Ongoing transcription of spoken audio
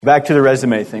Back to the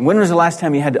resume thing. When was the last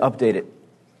time you had to update it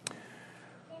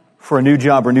for a new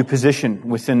job or new position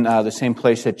within the same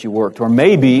place that you worked? Or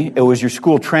maybe it was your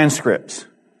school transcripts.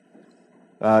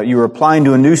 You were applying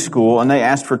to a new school and they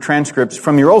asked for transcripts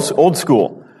from your old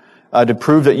school to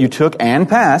prove that you took and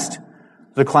passed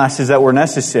the classes that were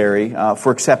necessary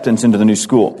for acceptance into the new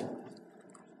school.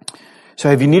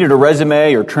 So have you needed a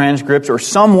resume or transcripts or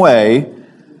some way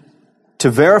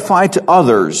to verify to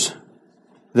others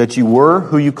that you were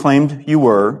who you claimed you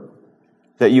were,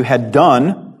 that you had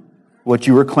done what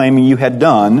you were claiming you had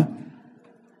done,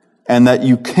 and that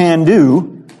you can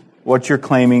do what you're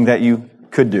claiming that you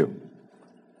could do?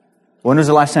 When was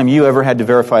the last time you ever had to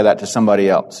verify that to somebody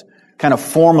else? Kind of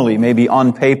formally, maybe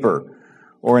on paper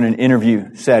or in an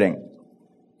interview setting.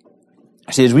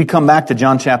 See, as we come back to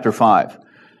John chapter 5,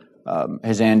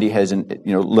 as Andy has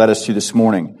led us to this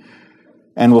morning,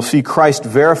 and we'll see Christ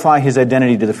verify his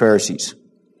identity to the Pharisees.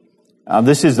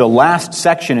 This is the last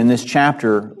section in this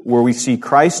chapter where we see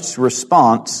Christ's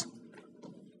response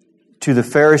to the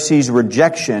Pharisees'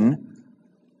 rejection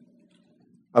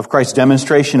of Christ's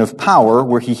demonstration of power,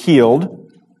 where he healed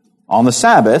on the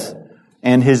Sabbath,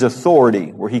 and his authority,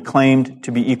 where he claimed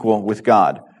to be equal with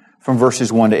God, from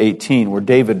verses 1 to 18, where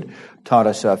David taught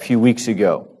us a few weeks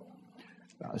ago.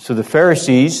 So the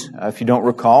Pharisees, if you don't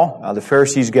recall, the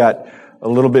Pharisees got a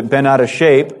little bit bent out of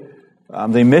shape.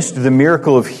 They missed the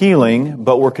miracle of healing,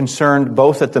 but were concerned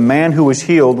both that the man who was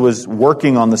healed was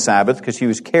working on the Sabbath because he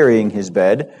was carrying his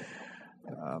bed,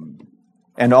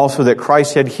 and also that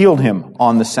Christ had healed him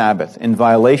on the Sabbath in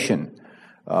violation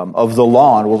of the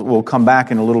law. And we'll come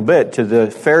back in a little bit to the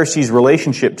Pharisees'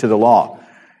 relationship to the law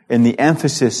and the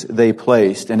emphasis they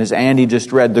placed, and as Andy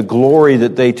just read, the glory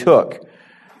that they took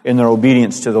in their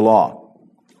obedience to the law.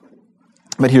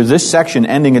 But here, this section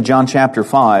ending in John chapter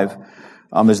 5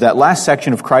 is that last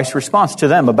section of Christ's response to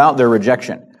them about their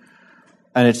rejection.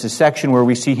 And it's the section where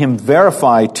we see him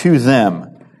verify to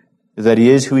them that he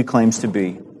is who he claims to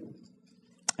be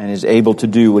and is able to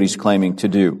do what he's claiming to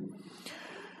do.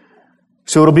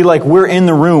 So it'll be like we're in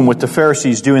the room with the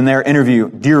Pharisees during their interview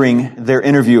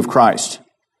of Christ.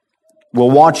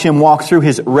 We'll watch him walk through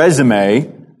his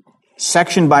resume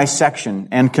section by section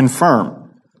and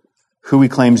confirm who he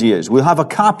claims he is. We'll have a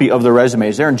copy of the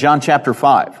resumes there in John chapter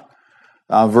 5.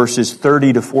 Verses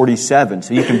 30 to 47.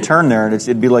 So you can turn there and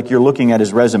it'd be like you're looking at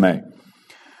his resume.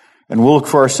 And we'll look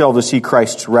for ourselves to see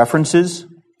Christ's references,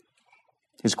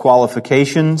 his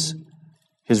qualifications,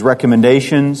 his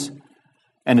recommendations,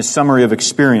 and his summary of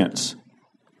experience.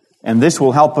 And this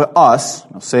will help us,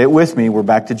 I'll say it with me, we're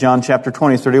back to John chapter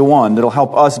 20, 31, that'll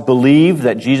help us believe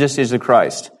that Jesus is the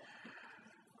Christ,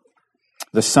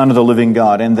 the Son of the living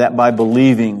God, and that by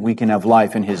believing we can have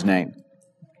life in his name.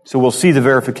 So we'll see the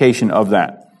verification of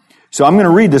that. So I'm going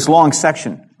to read this long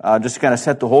section, just to kind of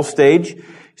set the whole stage,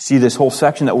 see this whole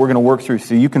section that we're going to work through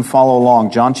so you can follow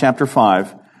along. John chapter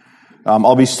 5.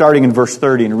 I'll be starting in verse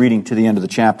 30 and reading to the end of the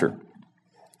chapter.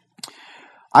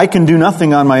 I can do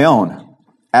nothing on my own.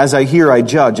 As I hear, I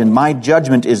judge, and my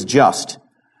judgment is just,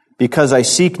 because I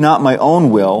seek not my own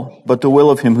will, but the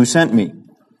will of him who sent me.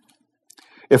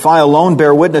 If I alone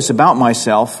bear witness about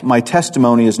myself, my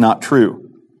testimony is not true.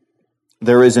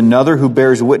 There is another who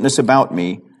bears witness about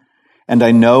me, and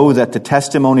I know that the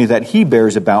testimony that he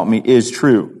bears about me is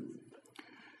true.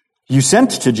 You sent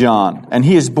to John, and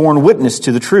he has borne witness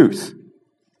to the truth.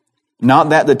 Not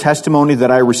that the testimony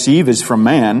that I receive is from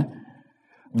man,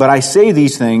 but I say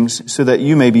these things so that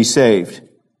you may be saved.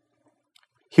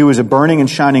 He was a burning and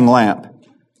shining lamp,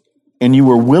 and you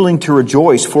were willing to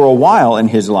rejoice for a while in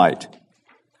his light.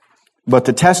 But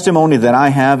the testimony that I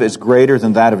have is greater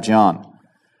than that of John.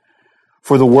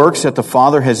 For the works that the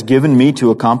Father has given me to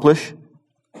accomplish,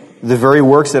 the very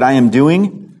works that I am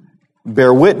doing,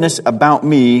 bear witness about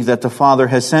me that the Father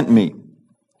has sent me.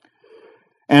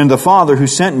 And the Father who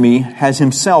sent me has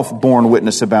himself borne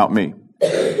witness about me.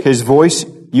 His voice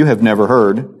you have never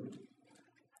heard.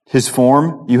 His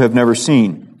form you have never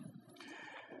seen.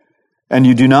 And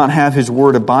you do not have his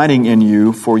word abiding in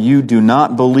you, for you do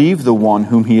not believe the one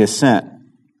whom he has sent.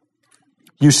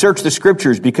 You search the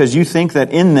Scriptures because you think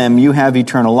that in them you have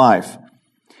eternal life,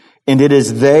 and it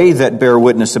is they that bear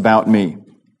witness about me.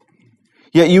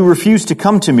 Yet you refuse to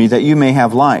come to me that you may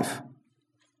have life.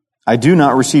 I do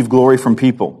not receive glory from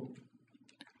people,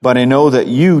 but I know that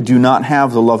you do not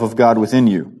have the love of God within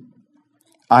you.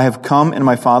 I have come in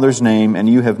my Father's name, and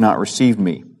you have not received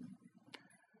me.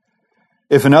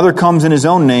 If another comes in his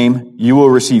own name, you will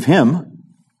receive him.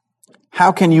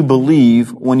 How can you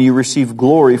believe when you receive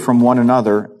glory from one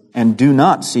another and do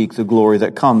not seek the glory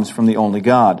that comes from the only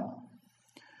God?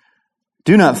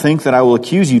 Do not think that I will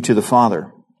accuse you to the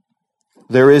Father.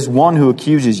 There is one who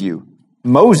accuses you,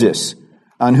 Moses,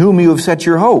 on whom you have set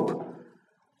your hope.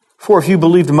 For if you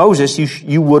believed Moses,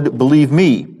 you would believe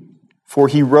me, for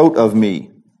he wrote of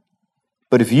me.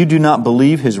 But if you do not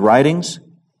believe his writings,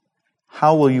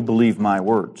 how will you believe my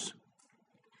words?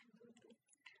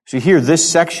 So here, this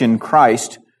section,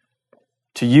 Christ,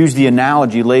 to use the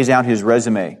analogy, lays out his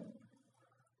resume,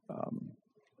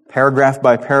 paragraph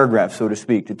by paragraph, so to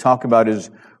speak, to talk about his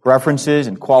references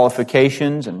and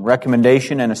qualifications and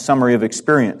recommendation and a summary of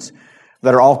experience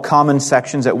that are all common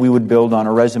sections that we would build on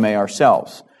a resume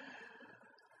ourselves.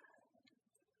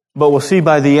 But we'll see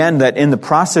by the end that in the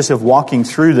process of walking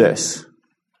through this,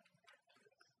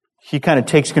 he kind of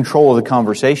takes control of the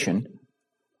conversation.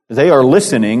 They are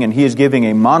listening, and he is giving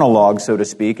a monologue, so to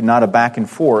speak, not a back and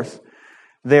forth.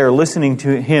 They are listening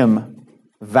to him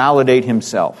validate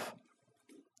himself.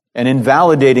 And in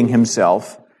validating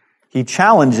himself, he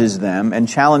challenges them and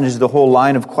challenges the whole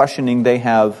line of questioning they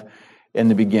have in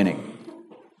the beginning.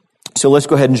 So let's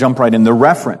go ahead and jump right in. The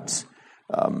reference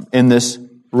in this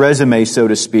resume, so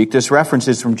to speak, this reference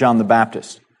is from John the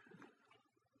Baptist.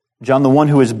 John, the one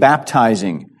who is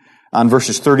baptizing, on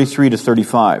verses 33 to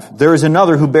 35. There is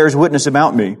another who bears witness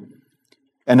about me,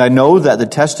 and I know that the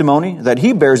testimony that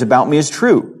he bears about me is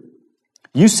true.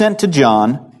 You sent to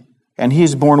John, and he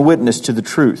has borne witness to the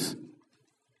truth.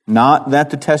 Not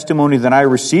that the testimony that I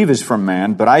receive is from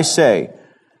man, but I say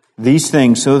these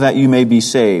things so that you may be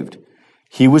saved.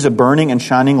 He was a burning and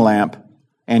shining lamp,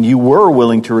 and you were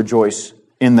willing to rejoice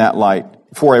in that light,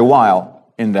 for a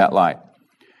while in that light.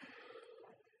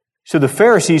 So the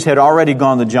Pharisees had already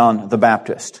gone to John the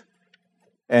Baptist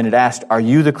and had asked, are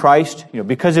you the Christ?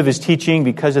 Because of his teaching,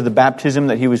 because of the baptism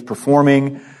that he was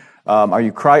performing, are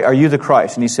you the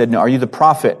Christ? And he said, no. Are you the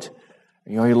prophet?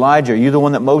 Elijah, are you the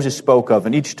one that Moses spoke of?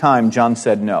 And each time John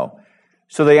said no.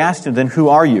 So they asked him, then who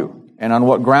are you? And on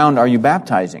what ground are you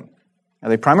baptizing? Now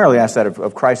they primarily asked that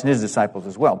of Christ and his disciples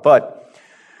as well. But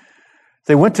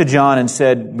they went to John and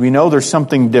said, we know there's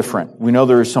something different. We know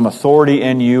there is some authority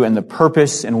in you and the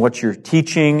purpose in what you're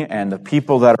teaching and the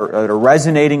people that are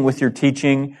resonating with your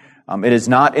teaching. It is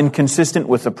not inconsistent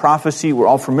with the prophecy we're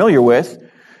all familiar with.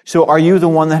 So are you the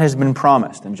one that has been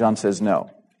promised? And John says no.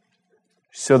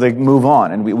 So they move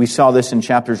on. And we saw this in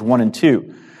chapters 1 and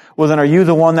 2. Well, then are you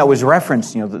the one that was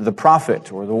referenced, the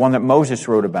prophet or the one that Moses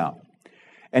wrote about?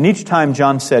 And each time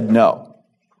John said no.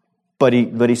 But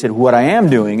he said, what I am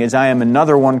doing is I am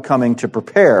another one coming to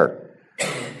prepare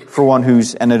for one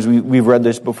who's, and as we've read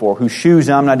this before, whose shoes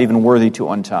I'm not even worthy to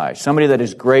untie. Somebody that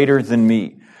is greater than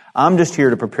me. I'm just here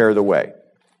to prepare the way.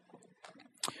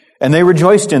 And they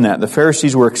rejoiced in that. The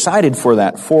Pharisees were excited for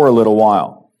that for a little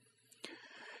while.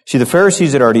 See, the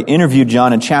Pharisees had already interviewed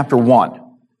John in chapter 1.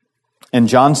 And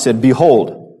John said,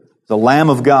 behold, the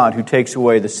Lamb of God who takes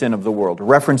away the sin of the world,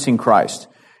 referencing Christ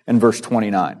in verse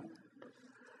 29.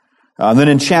 Then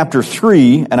in chapter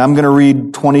 3, and I'm going to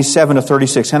read 27 to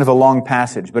 36, kind of a long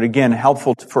passage, but again,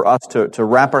 helpful for us to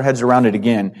wrap our heads around it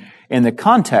again in the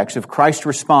context of Christ's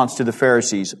response to the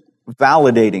Pharisees,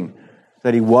 validating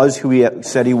that he was who he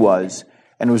said he was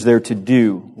and was there to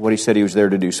do what he said he was there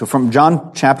to do. So from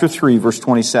John chapter 3, verse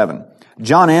 27,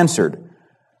 John answered,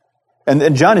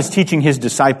 and John is teaching his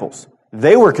disciples.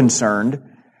 They were concerned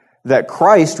that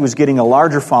Christ was getting a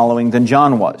larger following than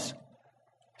John was.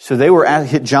 So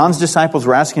John's disciples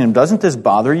were asking him, doesn't this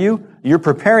bother you? You're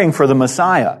preparing for the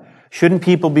Messiah. Shouldn't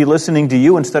people be listening to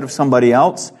you instead of somebody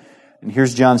else? And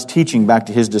here's John's teaching back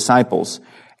to his disciples,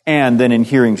 and then in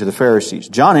hearing to the Pharisees.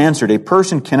 John answered, a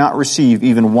person cannot receive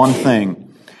even one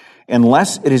thing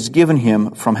unless it is given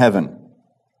him from heaven.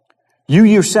 You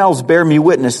yourselves bear me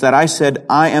witness that I said,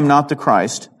 I am not the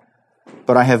Christ,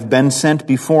 but I have been sent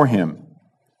before him.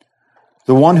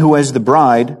 The one who has the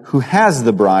bride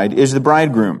is the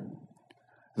bridegroom.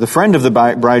 The friend of the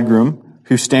bridegroom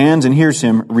who stands and hears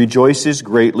him rejoices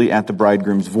greatly at the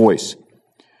bridegroom's voice.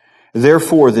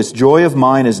 Therefore, this joy of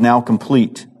mine is now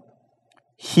complete.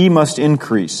 He must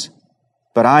increase,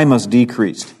 but I must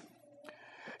decrease.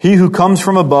 He who comes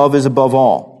from above is above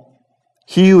all.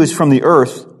 He who is from the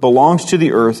earth belongs to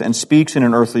the earth and speaks in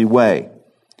an earthly way.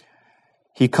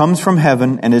 He comes from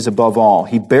heaven and is above all.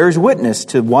 He bears witness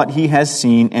to what he has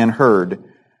seen and heard,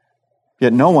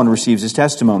 yet no one receives his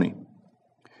testimony.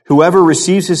 Whoever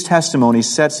receives his testimony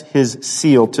sets his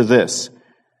seal to this,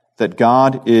 that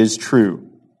God is true.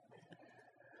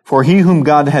 For he whom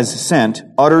God has sent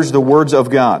utters the words of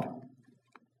God,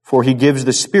 for he gives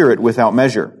the Spirit without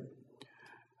measure.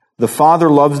 The Father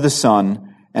loves the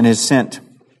Son and has sent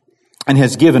and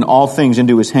has given all things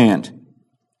into his hand.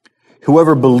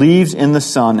 Whoever believes in the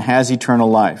Son has eternal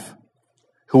life.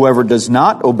 Whoever does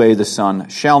not obey the Son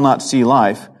shall not see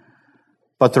life,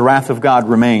 but the wrath of God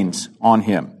remains on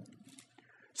him.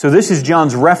 So this is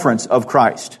John's reference of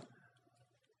Christ.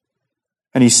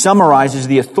 And he summarizes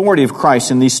the authority of Christ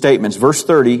in these statements. Verse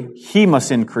 30, he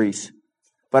must increase,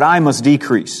 but I must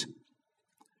decrease.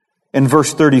 In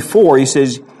verse 34, he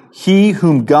says, he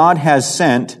whom God has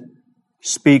sent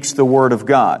speaks the word of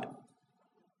God.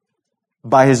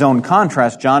 By his own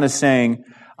contrast, John is saying,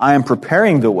 I am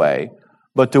preparing the way,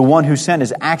 but the one who sent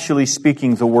is actually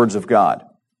speaking the words of God.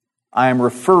 I am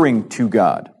referring to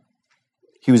God.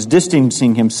 He was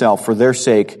distancing himself for their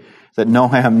sake, that no,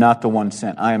 I am not the one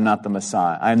sent. I am not the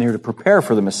Messiah. I am there to prepare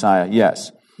for the Messiah,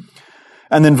 yes.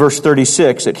 And then verse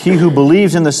 36, that he who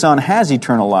believes in the Son has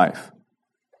eternal life.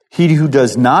 He who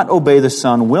does not obey the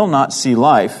Son will not see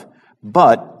life,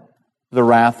 but the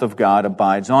wrath of God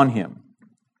abides on him.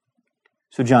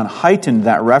 So John heightened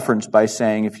that reference by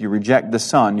saying, if you reject the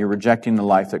Son, you're rejecting the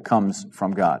life that comes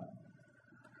from God.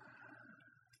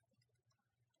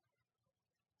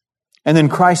 And then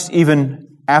Christ,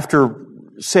 even after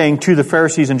saying to the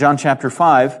Pharisees in John chapter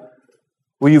 5,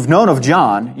 well, you've known of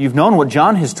John, you've known what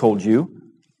John has told you,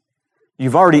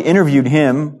 you've already interviewed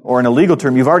him, or in a legal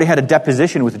term, you've already had a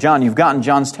deposition with John, you've gotten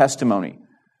John's testimony.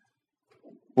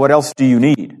 What else do you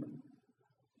need?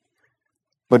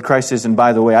 But Christ says, and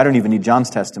by the way, I don't even need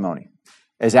John's testimony.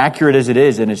 As accurate as it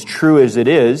is, and as true as it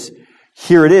is,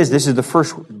 here it is. This is the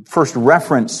first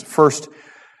reference, part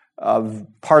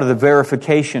of the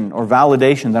verification or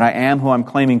validation that I am who I'm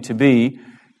claiming to be.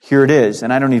 Here it is,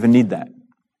 and I don't even need that.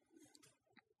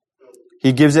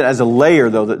 He gives it as a layer,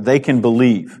 though, that they can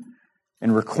believe,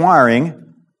 and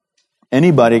requiring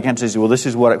anybody can say, well, this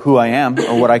is who I am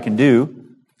or what I can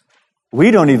do.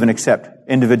 We don't even accept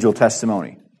individual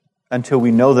testimony until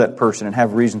we know that person and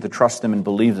have reason to trust them and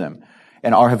believe them,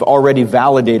 and have already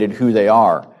validated who they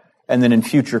are. And then in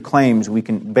future claims, we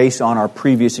can base on our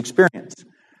previous experience.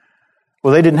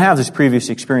 Well, they didn't have this previous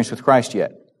experience with Christ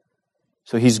yet.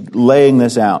 So he's laying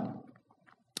this out.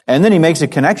 And then he makes a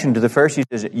connection to the Pharisees.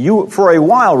 You, for a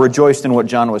while, rejoiced in what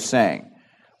John was saying.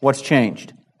 What's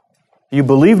changed? You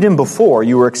believed him before.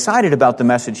 You were excited about the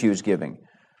message he was giving.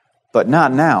 But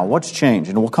not now. What's changed?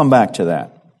 And we'll come back to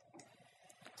that.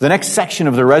 The next section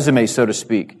of the resume, so to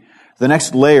speak, the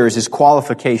next layer is his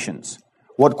qualifications.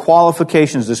 What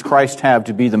qualifications does Christ have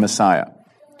to be the Messiah?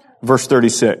 Verse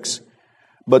 36.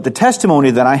 But the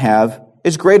testimony that I have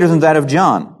is greater than that of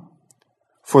John.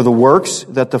 For the works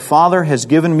that the Father has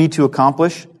given me to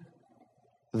accomplish,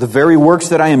 the very works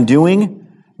that I am doing,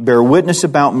 bear witness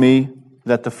about me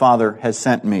that the Father has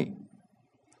sent me.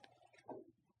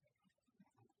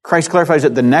 Christ clarifies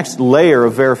that the next layer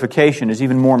of verification is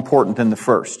even more important than the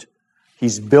first.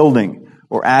 He's building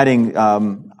or adding,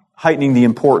 heightening the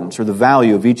importance or the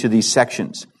value of each of these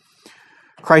sections.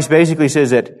 Christ basically says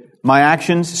that my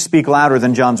actions speak louder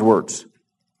than John's words.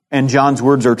 And John's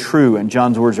words are true and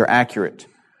John's words are accurate.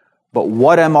 But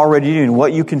what I'm already doing,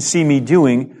 what you can see me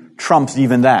doing, trumps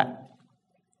even that.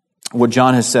 What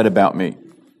John has said about me.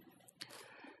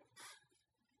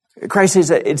 Christ says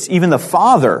that it's even the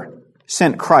Father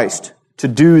sent Christ to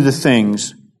do the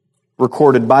things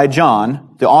recorded by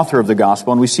John, the author of the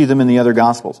gospel, and we see them in the other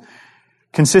gospels.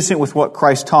 Consistent with what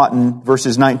Christ taught in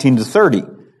verses 19 to 30,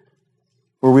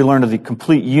 where we learn of the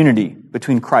complete unity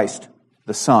between Christ,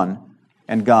 the Son,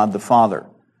 and God, the Father.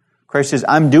 Christ says,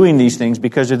 I'm doing these things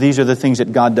because these are the things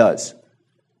that God does.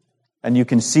 And you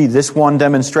can see this one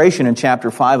demonstration in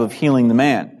chapter 5 of healing the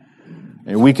man.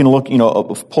 And we can look,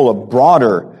 pull a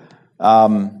broader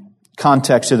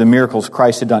context of the miracles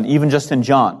Christ had done, even just in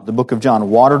John, the book of John,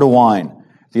 water to wine,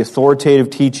 the authoritative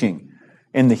teaching,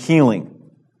 and the healing.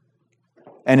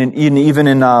 And even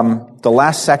in the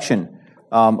last section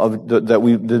of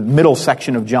the middle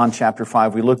section of John chapter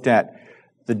 5, we looked at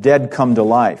the dead come to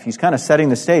life. He's kind of setting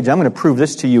the stage. I'm going to prove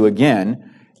this to you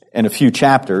again in a few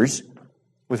chapters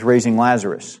with raising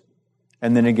Lazarus.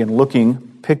 And then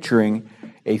again, picturing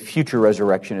a future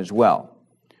resurrection as well.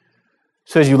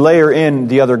 So as you layer in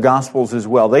the other Gospels as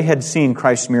well, they had seen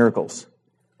Christ's miracles.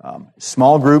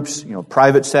 Small groups,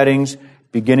 private settings,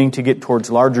 beginning to get towards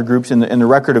larger groups. In the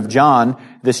record of John,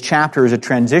 this chapter is a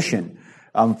transition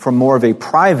from more of a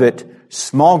private,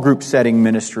 small group setting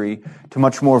ministry to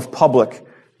much more of public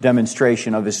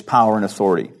demonstration of his power and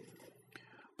authority.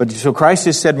 But so Christ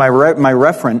has said, my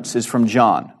reference is from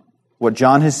John. What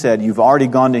John has said, you've already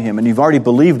gone to him, and you've already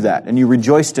believed that, and you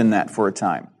rejoiced in that for a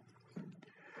time.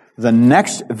 The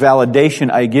next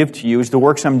validation I give to you is the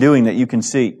works I'm doing that you can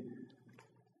see.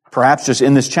 Perhaps just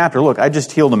in this chapter, look, I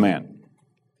just healed a man.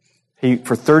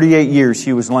 For 38 years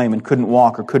he was lame and couldn't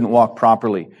walk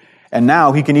properly. And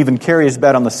now he can even carry his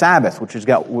bed on the Sabbath, which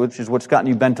is what's gotten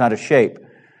you bent out of shape.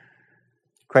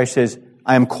 Christ says,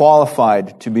 I am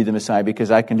qualified to be the Messiah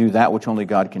because I can do that which only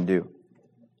God can do.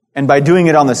 And by doing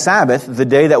it on the Sabbath, the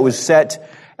day that was set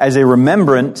as a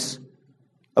remembrance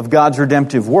of God's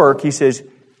redemptive work, he says,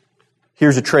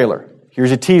 here's a trailer.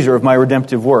 Here's a teaser of my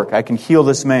redemptive work. I can heal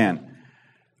this man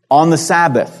on the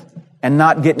Sabbath and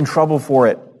not get in trouble for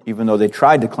it, even though they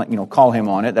tried to call him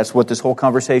on it. That's what this whole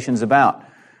conversation is about.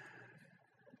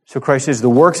 So Christ says, the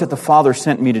works that the Father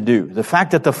sent me to do, the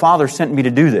fact that the Father sent me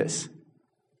to do this,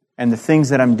 and the things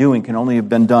that I'm doing can only have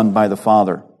been done by the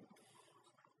Father.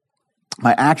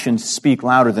 My actions speak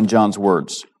louder than John's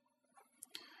words.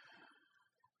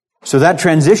 So that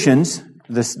transitions,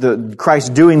 the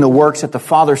Christ doing the works that the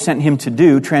Father sent him to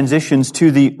do, transitions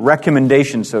to the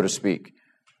recommendation, so to speak.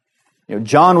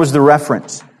 John was the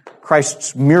reference.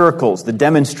 Christ's miracles, the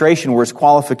demonstration were his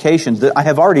qualifications. I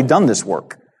have already done this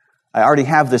work. I already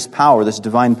have this power, this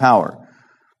divine power.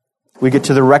 We get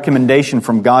to the recommendation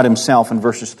from God himself in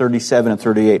verses 37 and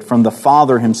 38, from the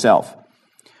Father himself.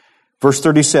 Verse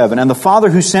 37, and the Father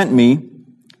who sent me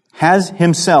has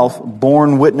himself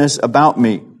borne witness about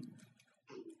me.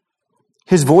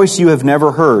 His voice you have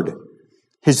never heard.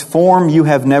 His form you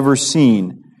have never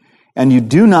seen. And you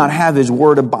do not have his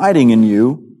word abiding in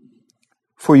you,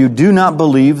 for you do not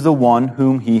believe the one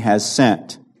whom he has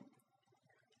sent.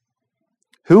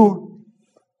 Who?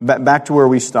 Back to where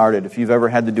we started. If you've ever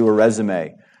had to do a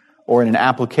resume or in an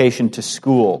application to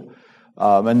school,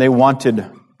 and they wanted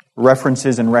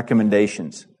references and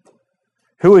recommendations.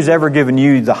 Who has ever given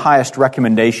you the highest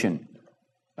recommendation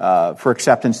for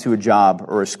acceptance to a job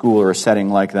or a school or a setting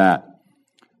like that?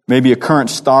 Maybe a current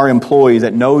star employee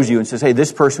that knows you and says, hey,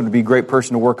 this person would be a great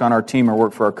person to work on our team or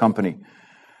work for our company.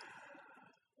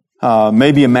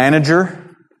 Maybe a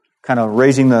manager, kind of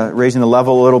raising the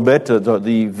level a little bit,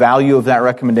 the value of that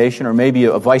recommendation, or maybe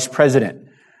a vice president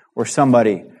or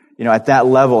somebody, at that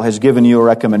level has given you a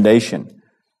recommendation.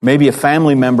 Maybe a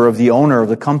family member of the owner of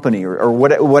the company or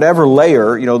whatever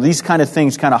layer, these kind of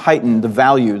things kind of heighten the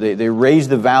value. They raise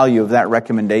the value of that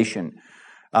recommendation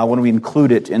when we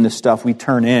include it in the stuff we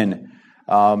turn in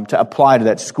to apply to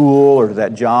that school or to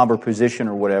that job or position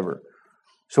or whatever.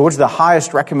 So what's the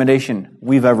highest recommendation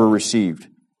we've ever received?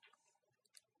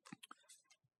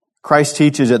 Christ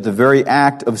teaches that the very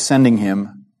act of sending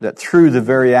him, that through the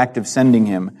very act of sending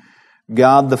him,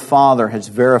 God the Father has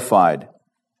verified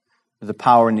the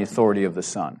power and the authority of the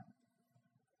Son.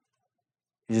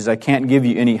 He says, I can't give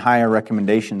you any higher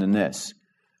recommendation than this.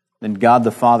 Then God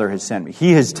the Father has sent me.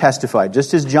 He has testified,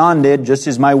 just as John did, just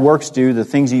as my works do, the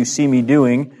things that you see me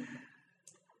doing.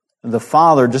 The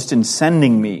Father, just in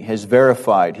sending me, has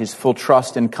verified his full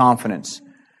trust and confidence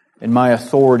in my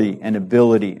authority and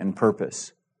ability and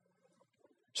purpose.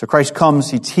 So Christ comes,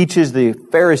 he teaches the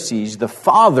Pharisees, the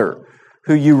Father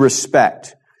who you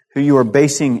respect, who you are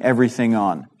basing everything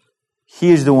on. He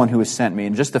is the one who has sent me.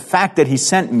 And just the fact that he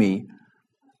sent me,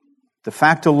 the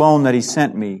fact alone that he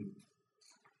sent me,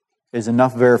 is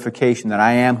enough verification that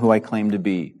I am who I claim to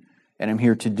be, and I'm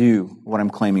here to do what I'm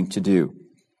claiming to do.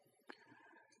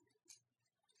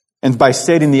 And by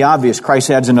stating the obvious, Christ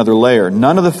adds another layer.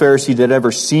 None of the Pharisees had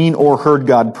ever seen or heard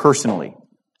God personally.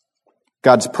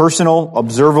 God's personal,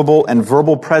 observable, and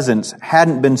verbal presence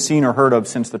hadn't been seen or heard of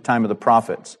since the time of the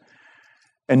prophets.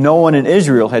 And no one in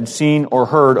Israel had seen or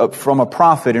heard from a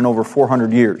prophet in over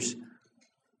 400 years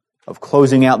of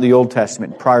closing out the Old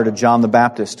Testament prior to John the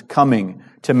Baptist coming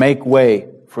to make way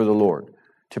for the Lord,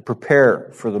 to prepare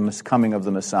for the coming of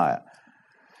the Messiah.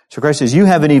 So Christ says, you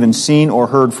haven't even seen or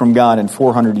heard from God in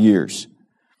 400 years.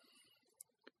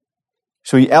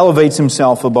 So he elevates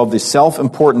himself above the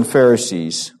self-important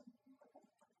Pharisees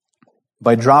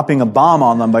by dropping a bomb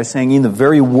on them by saying, in the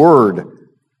very word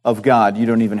of God, you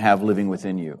don't even have living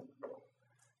within you.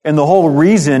 And the whole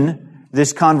reason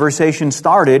this conversation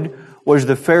started was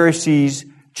the Pharisees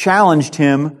challenged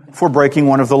him for breaking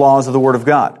one of the laws of the Word of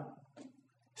God.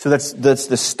 So that's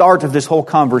the start of this whole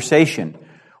conversation,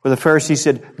 where the Pharisees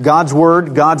said, God's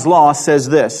Word, God's law says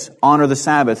this, honor the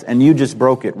Sabbath, and you just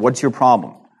broke it. What's your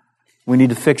problem? We need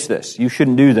to fix this. You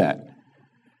shouldn't do that.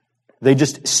 They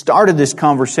just started this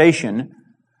conversation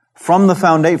from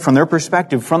their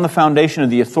perspective, from the foundation of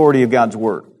the authority of God's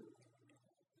Word.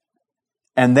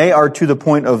 And they are to the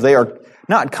point of, they are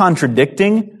not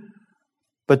contradicting,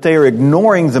 but they are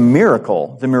ignoring the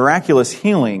miracle, the miraculous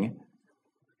healing,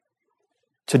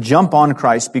 to jump on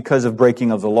Christ because of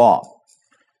breaking of the law.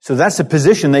 So that's the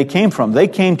position they came from. They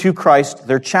came to Christ.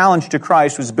 Their challenge to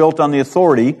Christ was built on the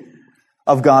authority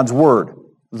of God's Word,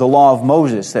 the law of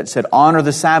Moses that said, honor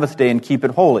the Sabbath day and keep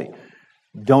it holy.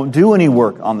 Don't do any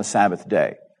work on the Sabbath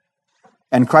day.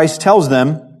 And Christ tells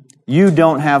them, you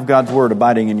don't have God's Word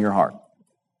abiding in your heart.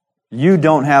 You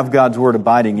don't have God's Word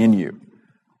abiding in you.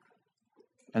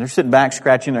 And they're sitting back,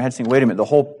 scratching their heads, saying, wait a minute, the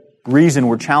whole reason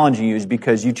we're challenging you is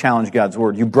because you challenged God's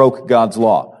Word. You broke God's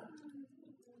law.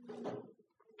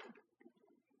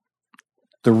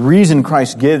 The reason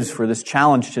Christ gives for this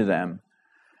challenge to them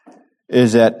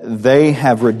is that they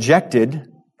have rejected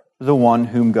the one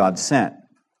whom God sent.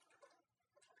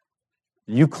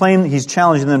 You claim, he's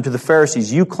challenging them to the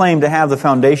Pharisees, you claim to have the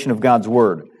foundation of God's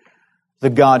Word, the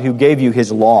God who gave you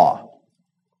His law.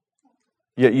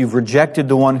 Yet you've rejected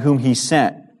the one whom He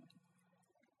sent.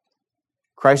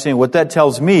 Christ saying, what that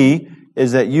tells me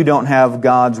is that you don't have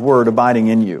God's Word abiding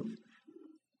in you.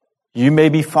 You may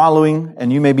be following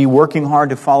and you may be working hard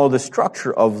to follow the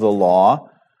structure of the law,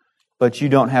 but you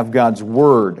don't have God's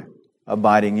Word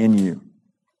abiding in you.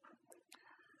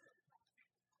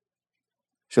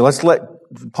 So let's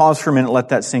pause for a minute, let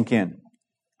that sink in.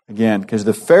 Again, because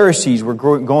the Pharisees were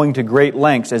going to great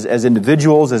lengths as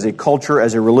individuals, as a culture,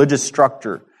 as a religious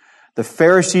structure. The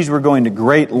Pharisees were going to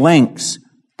great lengths,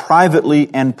 privately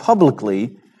and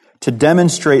publicly, to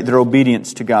demonstrate their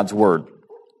obedience to God's Word.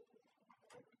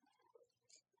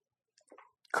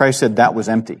 Christ said that was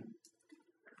empty.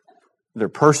 Their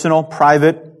personal,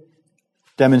 private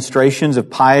demonstrations of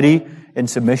piety and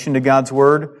submission to God's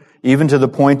Word, even to the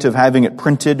point of having it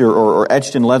printed or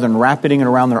etched in leather and wrapping it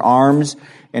around their arms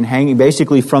and hanging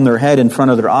basically from their head in front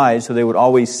of their eyes so they would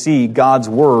always see God's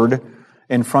Word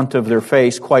in front of their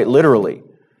face, quite literally,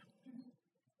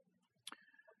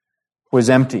 was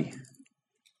empty.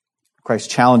 Christ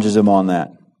challenges them on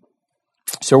that.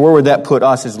 So where would that put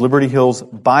us as Liberty Hills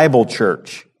Bible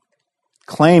Church,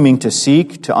 claiming to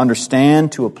seek, to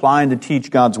understand, to apply, and to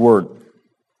teach God's Word?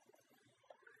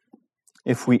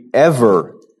 If we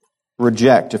ever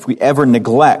reject, if we ever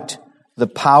neglect the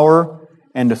power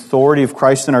and authority of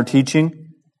Christ in our teaching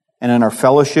and in our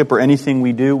fellowship or anything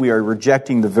we do, we are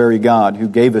rejecting the very God who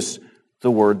gave us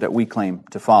the Word that we claim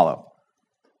to follow.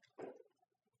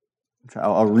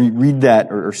 I'll read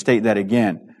that or state that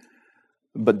again.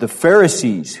 But the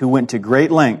Pharisees, who went to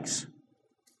great lengths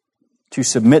to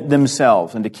submit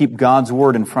themselves and to keep God's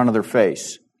Word in front of their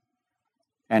face,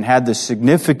 and had this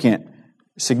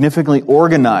significantly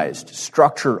organized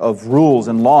structure of rules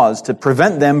and laws to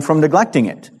prevent them from neglecting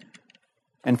it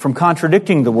and from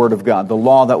contradicting the Word of God, the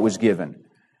law that was given.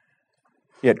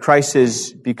 Yet Christ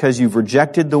says, because you've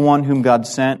rejected the one whom God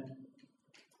sent,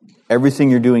 everything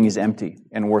you're doing is empty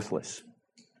and worthless.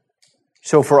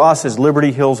 So for us as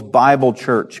Liberty Hills Bible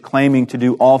Church, claiming to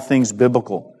do all things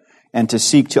biblical and to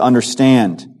seek to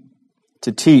understand,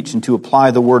 to teach, and to apply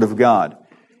the Word of God,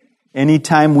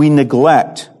 anytime we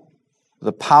neglect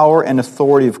the power and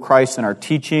authority of Christ in our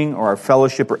teaching or our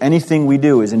fellowship or anything we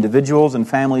do as individuals and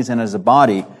families and as a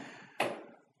body,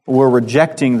 we're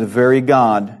rejecting the very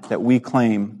God that we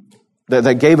claim,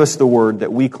 that gave us the Word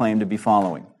that we claim to be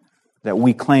following, that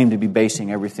we claim to be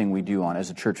basing everything we do on as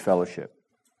a church fellowship.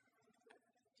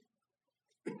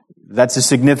 That's a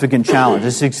significant challenge.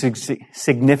 It's a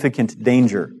significant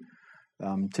danger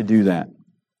to do that.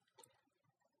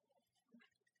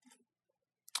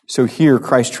 So here,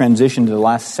 Christ transitioned to the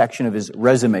last section of His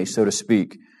resume, so to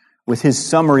speak, with His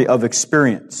summary of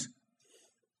experience.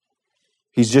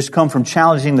 He's just come from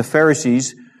challenging the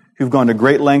Pharisees who've gone to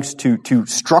great lengths to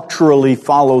structurally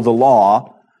follow the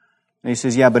law. And He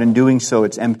says, yeah, but in doing so,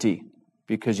 it's empty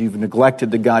because you've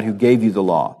neglected the God who gave you the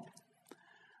law.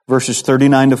 Verses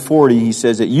 39 to 40, He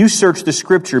says that you search the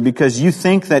Scripture because you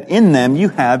think that in them you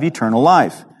have eternal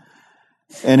life.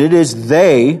 And it is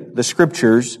they, the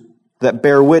Scriptures, that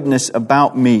bear witness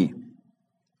about me.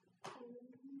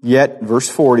 Yet, verse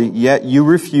 40, yet you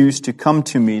refuse to come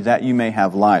to me that you may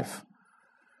have life.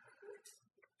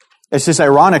 It's this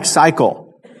ironic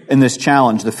cycle in this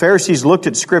challenge. The Pharisees looked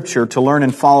at Scripture to learn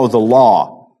and follow the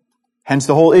law. Hence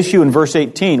the whole issue in verse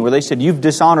 18 where they said, you've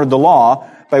dishonored the law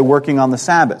by working on the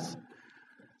Sabbath.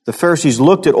 The Pharisees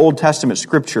looked at Old Testament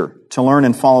Scripture to learn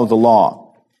and follow the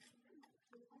law.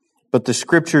 But the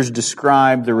Scriptures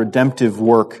describe the redemptive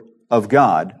work of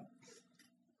God,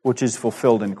 which is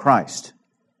fulfilled in Christ.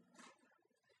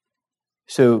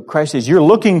 So Christ says, you're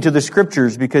looking to the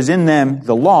Scriptures because in them,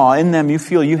 the law, in them you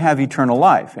feel you have eternal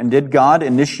life. And did God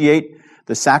initiate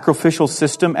the sacrificial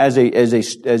system as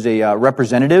a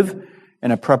representative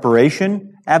and a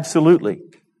preparation? Absolutely.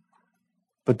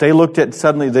 But they looked at,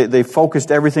 suddenly they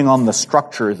focused everything on the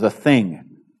structure, the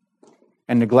thing,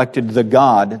 and neglected the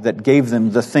God that gave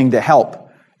them the thing to help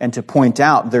and to point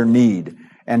out their need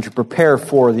and to prepare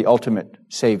for the ultimate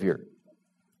Savior.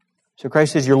 So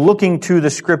Christ says, you're looking to the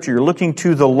Scripture, you're looking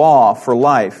to the law for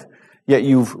life, yet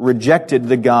you've rejected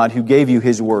the God who gave you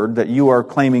His Word that you are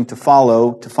claiming to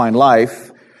follow to find life,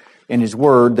 in His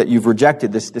Word that you've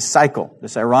rejected, this cycle,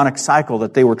 this ironic cycle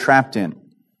that they were trapped in.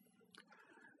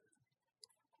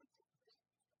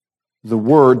 The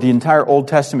Word, the entire Old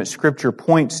Testament Scripture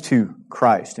points to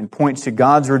Christ and points to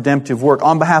God's redemptive work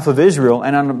on behalf of Israel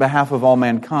and on behalf of all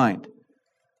mankind.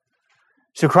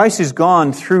 So Christ has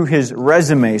gone through His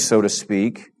resume, so to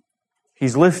speak.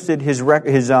 He's listed His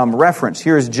reference.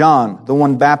 Here is John, the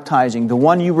one baptizing, the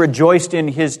one you rejoiced in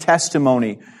his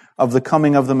testimony of the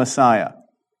coming of the Messiah.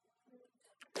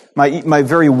 My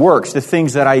very works, the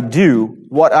things that I do,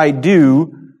 what I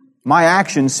do, my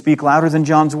actions speak louder than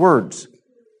John's words.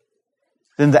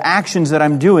 Then the actions that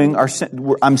I'm doing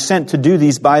I'm sent to do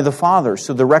these by the Father.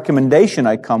 So the recommendation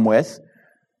I come with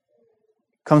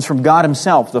comes from God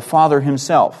Himself, the Father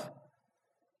Himself.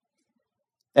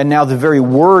 And now the very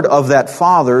word of that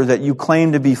Father that you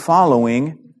claim to be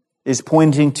following is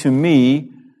pointing to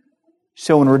me.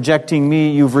 So in rejecting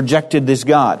me, you've rejected this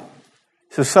God.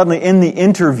 So suddenly in the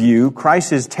interview, Christ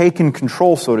has taken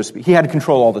control, so to speak. He had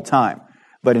control all the time.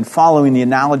 But in following the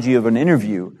analogy of an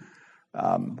interview,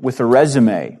 with a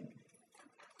resume,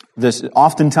 this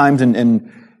oftentimes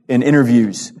in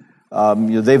interviews,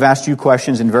 they've asked you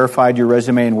questions and verified your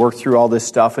resume and worked through all this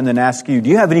stuff and then ask you, do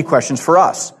you have any questions for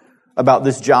us about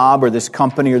this job or this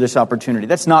company or this opportunity?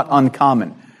 That's not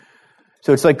uncommon.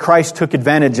 So it's like Christ took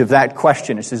advantage of that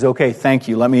question. It says, okay, thank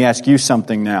you. Let me ask you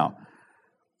something now.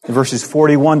 In verses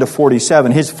 41 to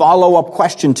 47, His follow-up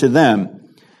question to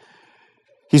them,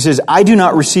 He says, I do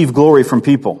not receive glory from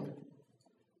people,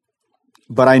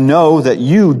 but I know that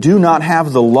you do not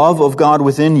have the love of God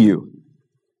within you.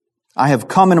 I have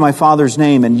come in my Father's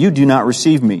name, and you do not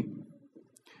receive me.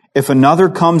 If another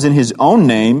comes in his own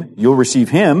name, you'll receive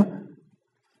him.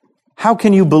 How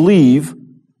can you believe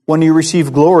when you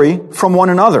receive glory from one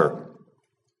another,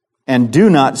 and do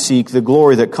not seek the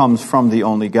glory that comes from the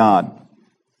only God?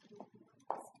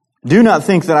 Do not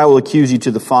think that I will accuse you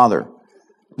to the Father.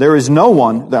 There is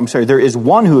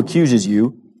one who accuses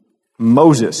you,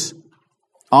 Moses,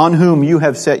 on whom you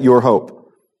have set your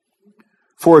hope.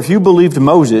 For if you believed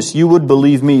Moses, you would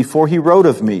believe me, for he wrote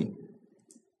of me.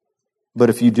 But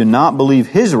if you do not believe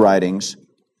his writings,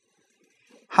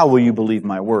 how will you believe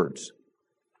my words?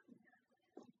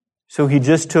 So he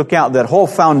just took out that whole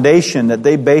foundation that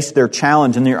they based their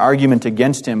challenge and their argument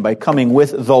against him by coming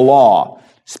with the law,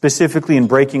 specifically in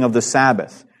breaking of the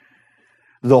Sabbath.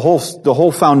 The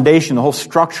whole foundation, the whole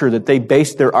structure that they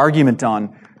based their argument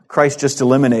on, Christ just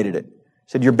eliminated it. He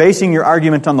said, you're basing your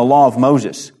argument on the law of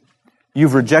Moses.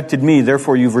 You've rejected me,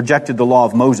 therefore you've rejected the law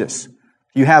of Moses.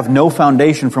 You have no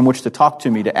foundation from which to talk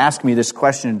to me, to ask me this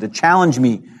question, to challenge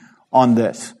me on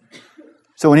this.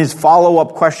 So in his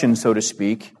follow-up question, so to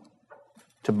speak,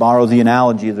 to borrow the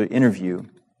analogy of the interview,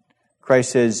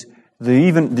 Christ says,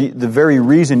 the very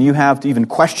reason you have to even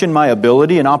question my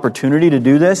ability and opportunity to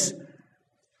do this,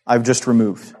 I've just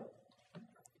removed.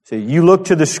 So you look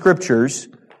to the Scriptures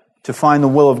to find the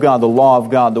will of God, the law of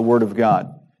God, the Word of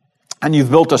God. And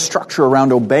you've built a structure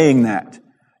around obeying that.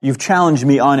 You've challenged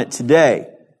me on it today.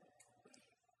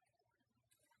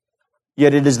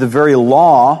 Yet it is the very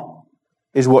law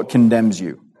is what condemns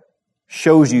you.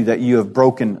 Shows you that you have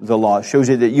broken the law. Shows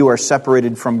you that you are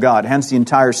separated from God. Hence the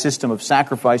entire system of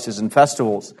sacrifices and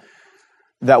festivals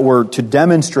that were to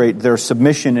demonstrate their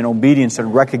submission and obedience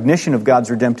and recognition of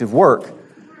God's redemptive work.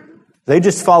 They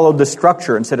just followed the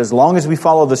structure and said, as long as we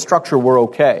follow the structure, we're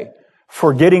okay.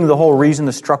 Forgetting the whole reason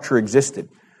the structure existed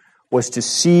was to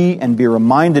see and be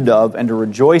reminded of and to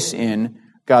rejoice in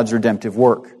God's redemptive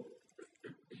work.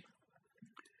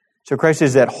 So Christ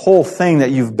says that whole thing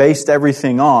that you've based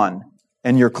everything on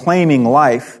and you're claiming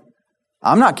life,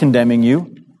 I'm not condemning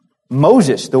you.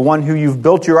 Moses, the one who you've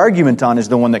built your argument on, is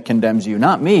the one that condemns you,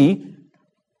 not me.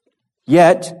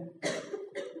 Yet,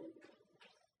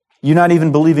 you're not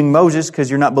even believing Moses because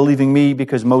you're not believing me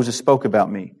because Moses spoke about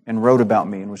me and wrote about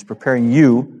me and was preparing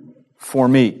you for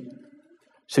me.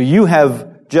 So you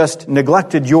have just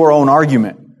neglected your own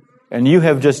argument and you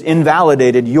have just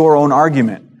invalidated your own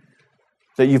argument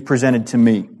that you've presented to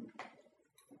me.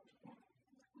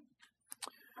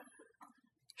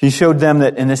 He showed them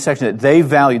that in this section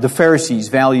that the Pharisees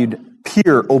valued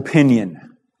pure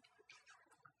opinion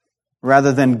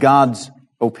rather than God's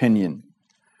opinion.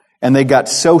 And they got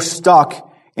so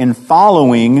stuck in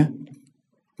following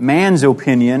man's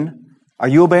opinion. Are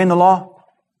you obeying the law?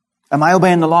 Am I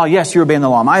obeying the law? Yes, you're obeying the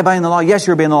law. Am I obeying the law? Yes,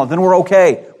 you're obeying the law. Then we're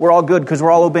okay. We're all good because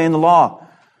we're all obeying the law.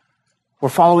 We're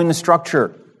following the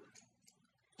structure.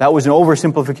 That was an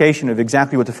oversimplification of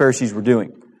exactly what the Pharisees were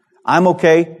doing. I'm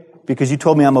okay because you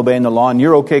told me I'm obeying the law, and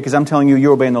you're okay because I'm telling you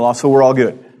you're obeying the law, so we're all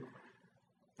good.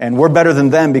 And we're better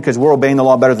than them because we're obeying the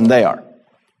law better than they are.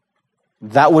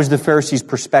 That was the Pharisees'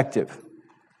 perspective.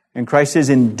 And Christ says,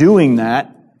 in doing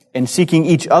that, and seeking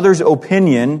each other's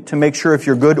opinion to make sure if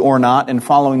you're good or not and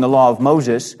following the law of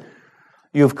Moses,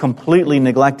 you have completely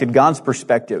neglected God's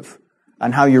perspective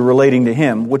on how you're relating to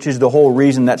Him, which is the whole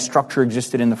reason that structure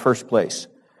existed in the first place.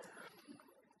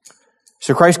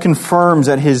 So Christ confirms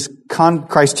that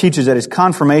Christ teaches that His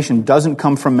confirmation doesn't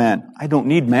come from man. I don't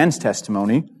need man's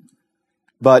testimony,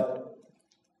 but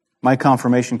my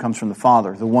confirmation comes from the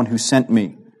Father, the one who sent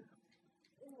me.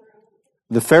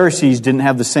 The Pharisees didn't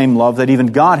have the same love that even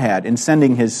God had in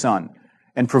sending His Son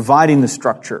and providing the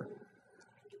structure,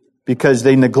 because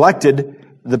they neglected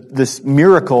this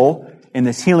miracle and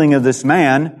this healing of this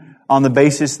man on the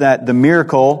basis that the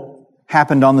miracle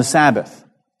happened on the Sabbath.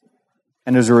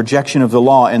 And there's a rejection of the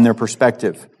law in their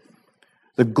perspective.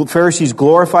 The Pharisees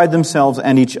glorified themselves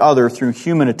and each other through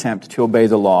human attempt to obey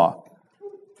the law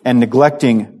and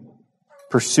neglecting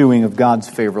pursuing of God's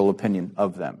favorable opinion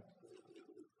of them.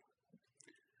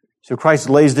 So Christ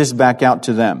lays this back out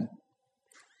to them.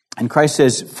 And Christ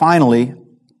says, finally,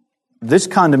 this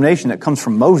condemnation that comes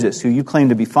from Moses, who you claim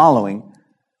to be following,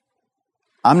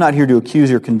 I'm not here to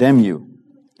accuse or condemn you.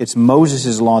 It's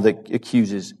Moses' law that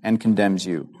accuses and condemns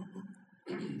you.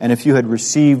 And if you had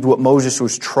received what Moses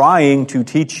was trying to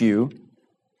teach you,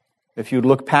 if you'd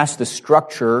look past the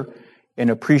structure and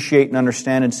appreciate and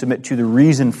understand and submit to the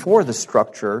reason for the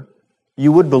structure,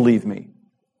 you would believe me.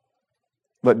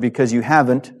 But because you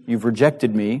haven't, you've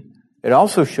rejected me, it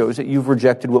also shows that you've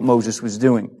rejected what Moses was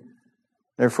doing.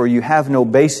 Therefore, you have no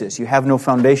basis, you have no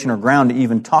foundation or ground to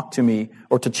even talk to me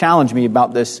or to challenge me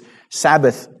about this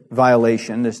Sabbath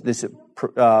violation, this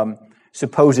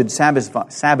supposed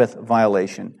Sabbath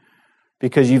violation,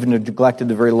 because you've neglected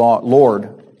the very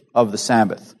Lord of the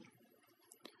Sabbath.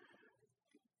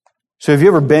 So have you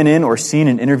ever been in or seen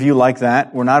an interview like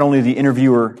that, where not only the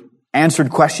interviewer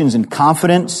answered questions in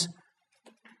confidence,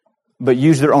 but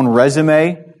used their own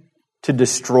resume to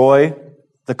destroy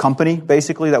the company,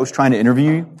 basically, that was trying to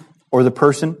interview you, or the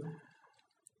person?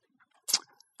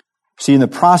 See, in the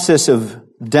process of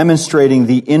demonstrating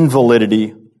the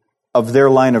invalidity of their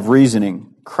line of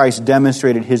reasoning, Christ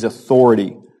demonstrated His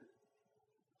authority.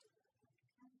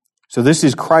 So this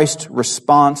is Christ's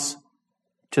response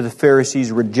to the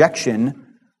Pharisees' rejection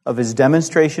of His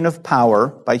demonstration of power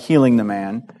by healing the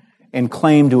man and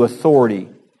claim to authority,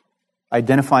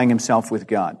 identifying Himself with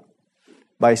God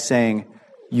by saying,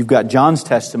 you've got John's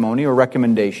testimony or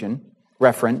recommendation,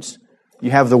 reference.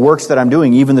 You have the works that I'm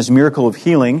doing, even this miracle of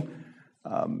healing,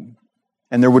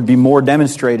 and there would be more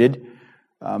demonstrated.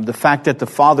 The fact that the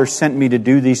Father sent me to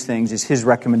do these things is His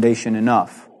recommendation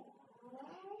enough.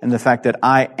 And the fact that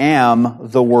I am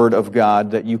the Word of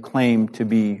God that you claim to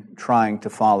be trying to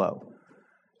follow.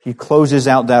 He closes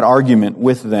out that argument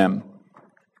with them.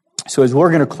 So as we're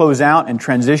going to close out and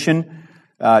transition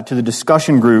to the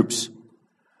discussion groups,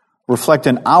 reflect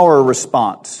on our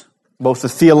response, both the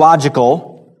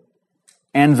theological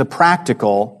and the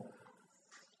practical.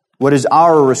 What is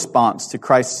our response to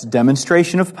Christ's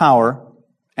demonstration of power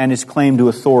and His claim to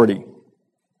authority?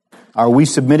 Are we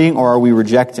submitting or are we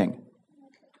rejecting?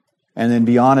 And then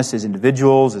be honest as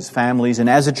individuals, as families, and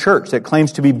as a church that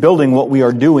claims to be building what we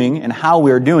are doing and how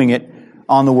we are doing it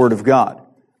on the Word of God.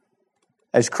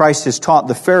 As Christ has taught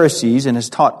the Pharisees and has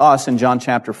taught us in John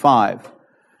chapter 5.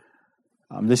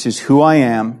 This is who I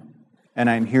am, and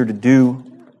I'm here to do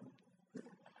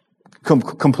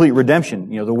complete redemption.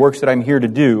 The works that I'm here to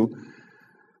do,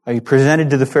 I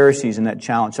presented to the Pharisees in that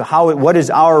challenge. So what is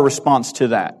our response to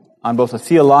that on both a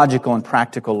theological and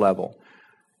practical level?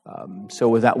 So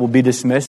with that, we'll be dismissed.